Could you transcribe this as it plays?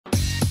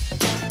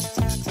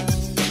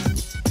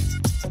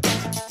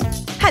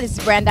Hi, this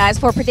is Brandeis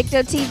for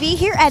Predicto TV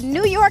here at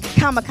New York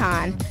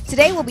Comic-Con.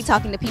 Today we'll be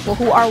talking to people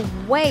who are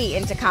way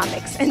into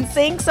comics and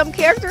seeing some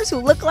characters who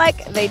look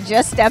like they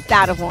just stepped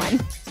out of one.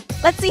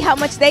 Let's see how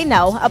much they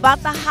know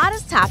about the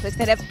hottest topics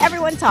that have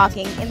everyone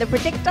talking in the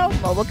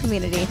Predicto Mobile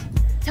community.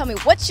 Tell me,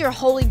 what's your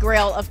holy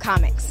grail of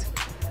comics?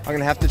 I'm going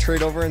to have to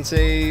trade over and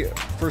say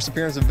first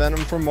appearance of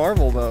Venom from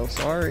Marvel, though.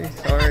 Sorry.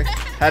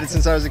 Had it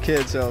since I was a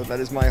kid, so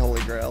that is my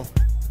holy grail.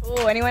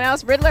 Oh, anyone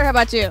else? Riddler, how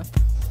about you?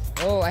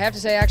 Oh, I have to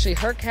say, actually,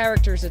 her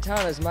character,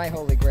 Zatanna, is my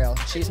holy grail.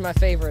 She's my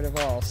favorite of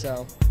all,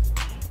 so.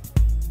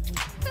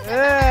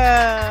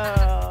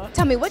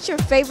 Tell me, what's your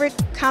favorite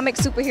comic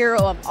superhero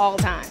of all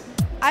time?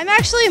 I'm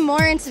actually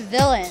more into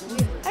villains.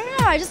 I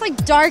don't know, I just like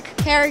dark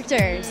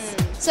characters.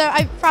 So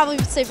I'd probably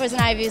say Poison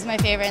Ivy is my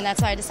favorite, and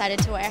that's why I decided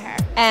to wear her.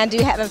 And do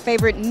you have a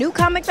favorite new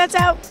comic that's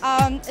out?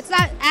 It's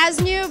not as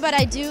new, but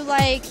I do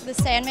like the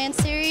Sandman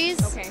series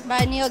by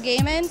Neil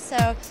Gaiman,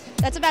 so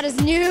that's about as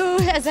new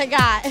as I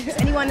got.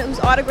 Anyone whose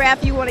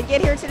autograph you want to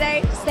get here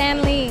today?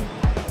 Stan Lee.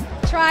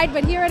 Tried,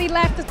 but he already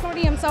left the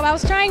podium, so I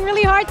was trying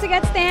really hard to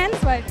get Stan's,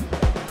 but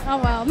oh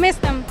well,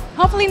 missed him.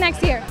 Hopefully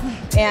next year.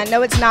 And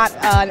no, it's not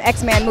an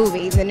X-Men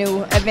movie, the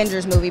new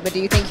Avengers movie, but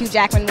do you think Hugh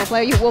Jackman will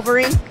play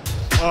Wolverine?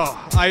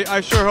 Oh,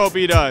 I sure hope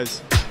he does.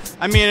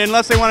 I mean,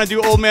 unless they want to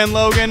do Old Man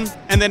Logan,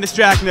 and then it's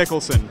Jack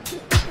Nicholson.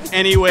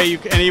 Any way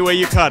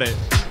you cut it.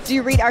 Do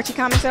you read Archie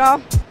comics at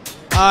all?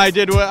 I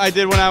did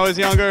when I was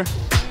younger.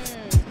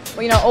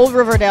 Well, you know, Old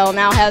Riverdale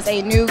now has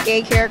a new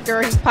gay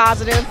character. He's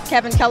positive,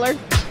 Kevin Keller.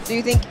 Do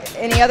you think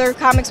any other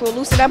comics will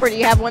loosen up, or do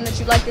you have one that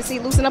you'd like to see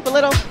loosen up a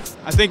little?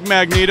 I think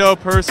Magneto,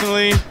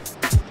 personally,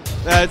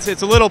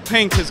 it's a little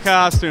pink, his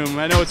costume.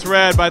 I know it's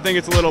red, but I think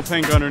it's a little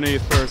pink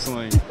underneath,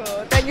 personally.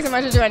 Cool. Thank you so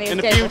much for joining us. In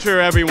the future,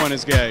 everyone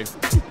is gay.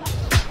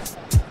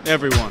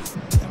 Everyone.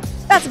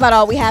 That's about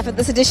all we have for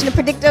this edition of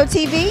Predicto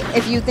TV.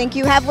 If you think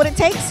you have what it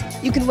takes,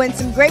 you can win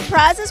some great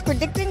prizes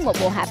predicting what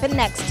will happen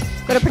next.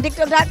 Go to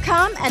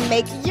Predicto.com and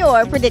make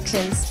your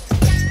predictions.